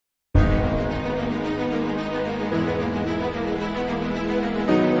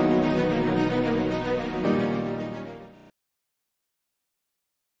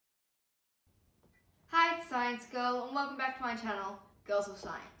Science Girl, and welcome back to my channel, Girls of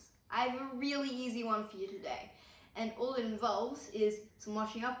Science. I have a really easy one for you today, and all it involves is some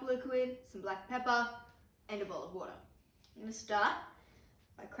washing up liquid, some black pepper, and a bowl of water. I'm going to start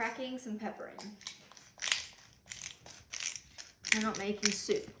by cracking some pepper in. We're not making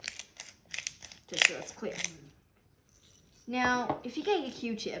soup, just so that's clear. Now, if you get your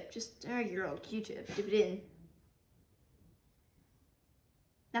Q-tip, just a regular old Q-tip, dip it in.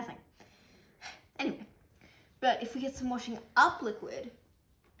 Nothing. Anyway, but if we get some washing up liquid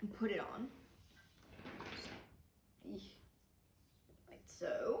and put it on, like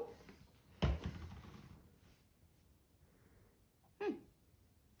so.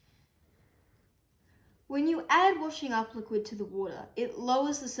 When you add washing up liquid to the water, it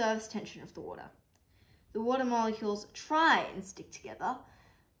lowers the surface tension of the water. The water molecules try and stick together,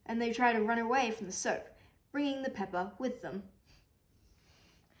 and they try to run away from the soap, bringing the pepper with them.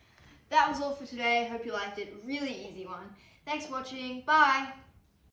 That was all for today. Hope you liked it. Really easy one. Thanks for watching. Bye.